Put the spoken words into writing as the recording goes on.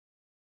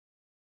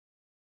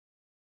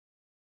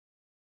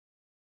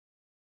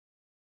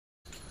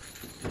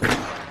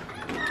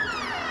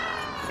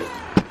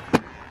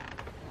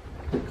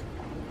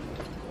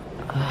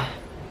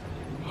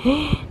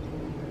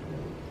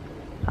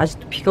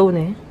아직도 비가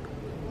오네.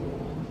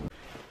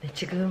 네,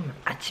 지금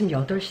아침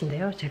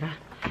 8시인데요. 제가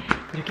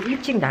이렇게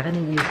일찍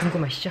나가는 이유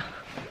궁금하시죠?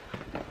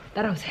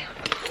 따라오세요.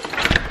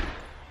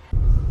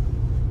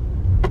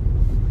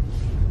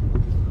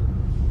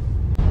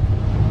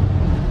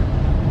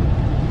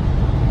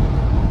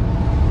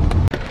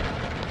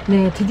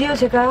 네, 드디어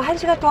제가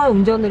 1시간 동안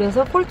운전을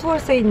해서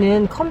폴트월스에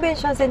있는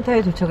컨벤션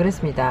센터에 도착을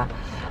했습니다.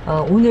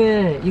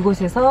 오늘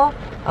이곳에서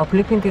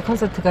블랙핑크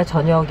콘서트가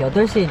저녁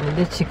 8시에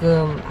있는데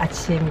지금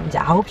아침 이제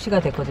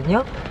 9시가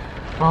됐거든요.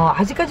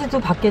 아직까지도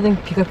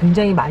밖에는 비가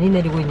굉장히 많이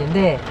내리고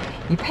있는데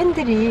이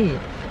팬들이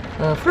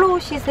플로우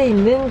쉿에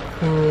있는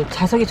그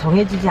좌석이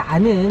정해지지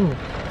않은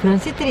그런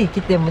쉿들이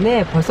있기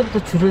때문에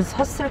벌써부터 줄을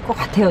섰을 것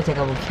같아요,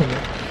 제가 보기에는.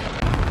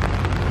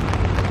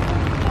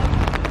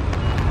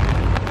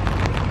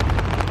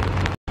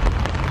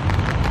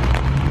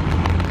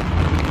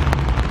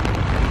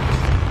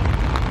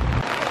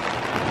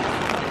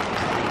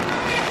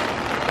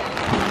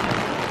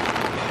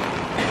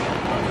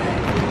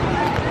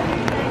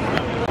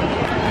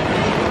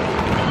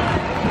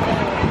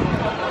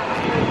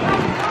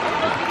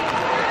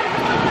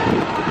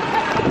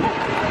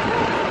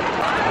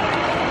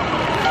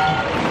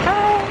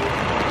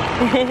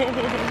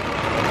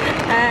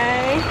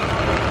 하이.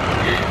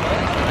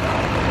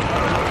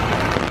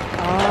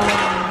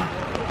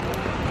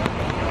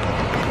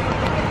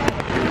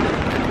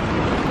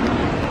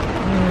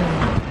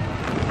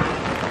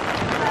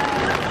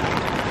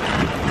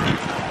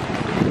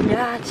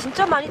 야,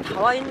 진짜 많이 다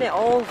와 있네.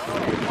 오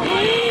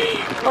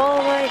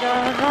마이 갓.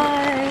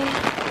 하이.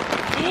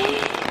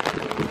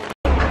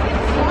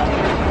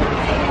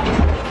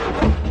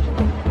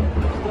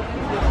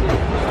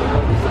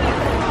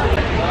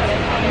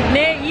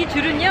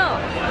 줄은요,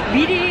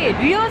 미리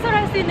리허설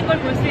할 수 있는 걸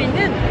볼 수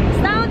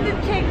있는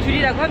사운드 체크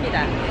줄이라고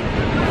합니다.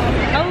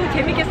 아우,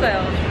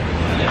 재밌겠어요.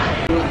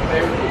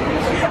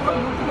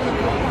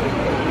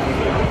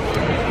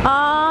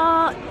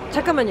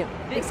 잠깐만요.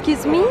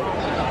 Excuse me?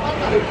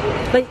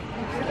 Like,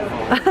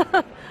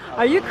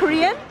 are you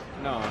Korean?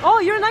 No. Oh,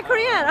 you're not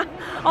Korean.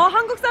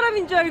 한국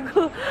사람인 줄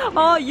알고.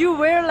 You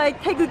wear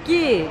like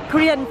태극기,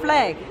 Korean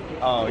flag.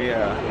 Oh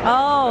yeah.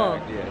 Oh.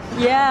 Yes.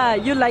 Yeah,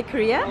 you like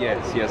Korea?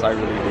 Yes, I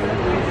really do.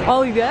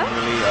 Oh, yeah? I'm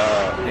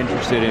really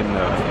interested in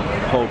the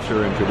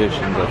culture and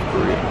traditions of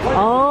Korea.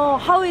 Oh,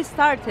 how it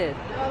started?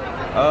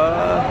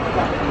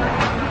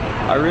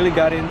 I really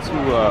got into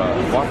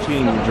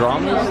watching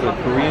dramas, the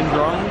Korean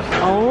dramas.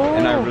 Oh.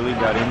 And I really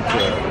got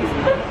into,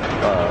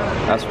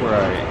 that's where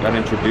I got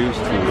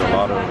introduced to a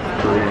lot of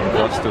Korean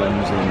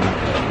customs and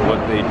what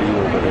they do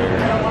over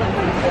there.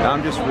 And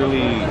I'm just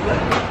really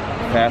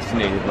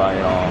fascinated by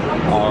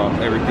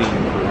everything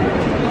in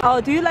Korea.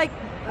 Oh, do you like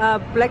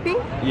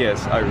Blackpink?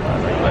 Yes, I really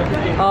like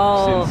Blackpink.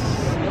 Oh. Since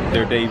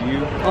their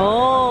debut.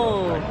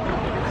 Oh.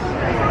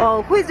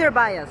 Oh, who is your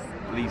bias?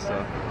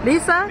 Lisa.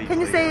 Lisa? Can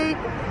you say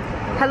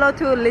hello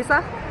to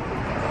Lisa?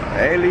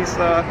 Hey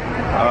Lisa,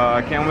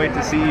 I can't wait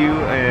to see you,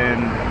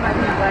 and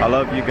I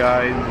love you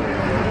guys.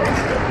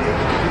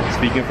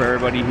 Speaking for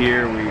everybody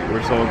here,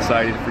 we're so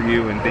excited for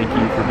you, and thank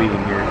you for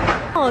being here.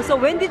 Oh, so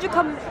when did you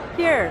come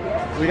here?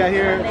 We got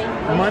here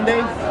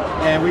Monday,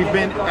 and we've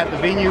been at the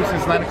venue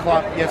since 9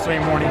 o'clock yesterday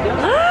morning.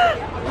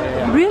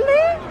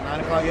 Really? 9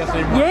 o'clock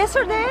yesterday morning.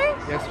 Yesterday?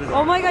 Yesterday.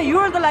 Oh my god, you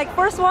were the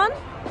first one?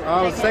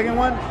 The second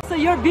one? So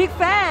you're a big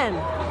fan?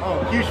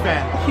 Oh, huge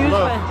fan. Huge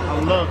fan. I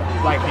love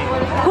Blackpink.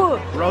 Who?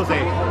 Rose.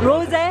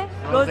 Rose?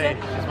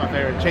 She's my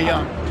favorite.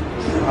 Chaeyoung.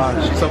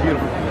 She's so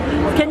beautiful.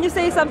 Can you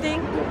say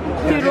something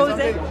to Rose?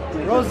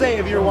 Rose,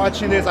 if you're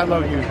watching this, I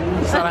love you.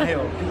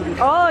 사랑해요.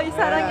 Oh, 이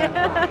사랑해.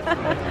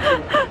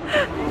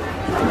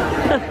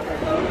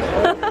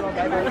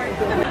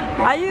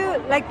 Are you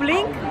like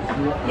Blink?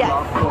 Yes.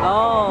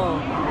 Oh.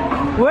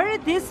 Where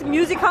did this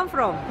music come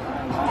from?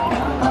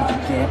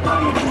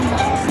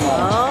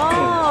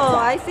 Oh,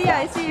 I see.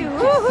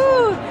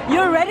 Woohoo!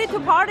 You're ready to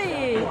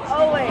party.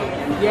 Always.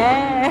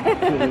 Yeah.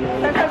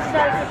 Sometimes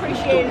not as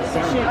appreciated as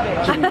it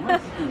should be.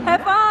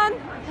 Have fun.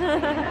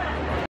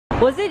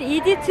 Was it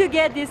easy to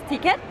get this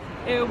ticket?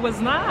 It was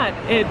not.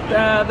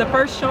 The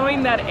first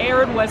showing that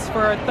aired was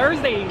for a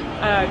Thursday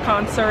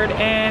concert,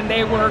 and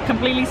they were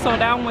completely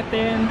sold out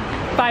within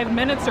 5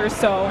 minutes or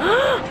so.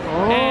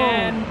 Oh.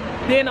 And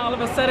then all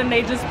of a sudden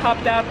they just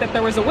popped out that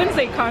there was a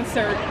Wednesday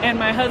concert, and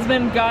my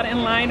husband got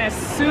in line as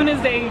soon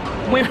as they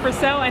went for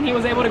sale, and he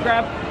was able to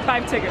grab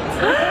 5 tickets.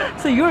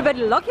 So you're a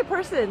very lucky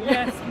person.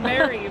 Yes,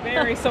 very,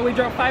 very. So we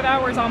drove 5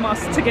 hours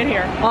almost to get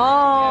here.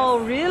 Oh,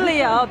 yes.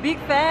 Really? Oh, big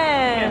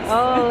fan. Yes.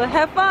 Oh,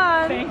 have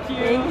fun. Thank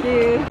you. Thank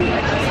you.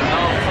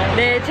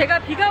 네, 제가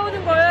비가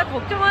오는 걸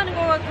걱정하는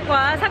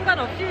것과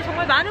상관없이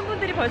정말 많은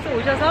분들이 벌써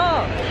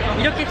오셔서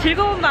이렇게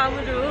즐거운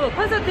마음으로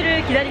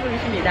콘서트를 기다리고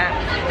계십니다.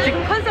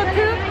 지금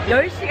콘서트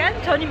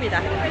 10시간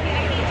전입니다.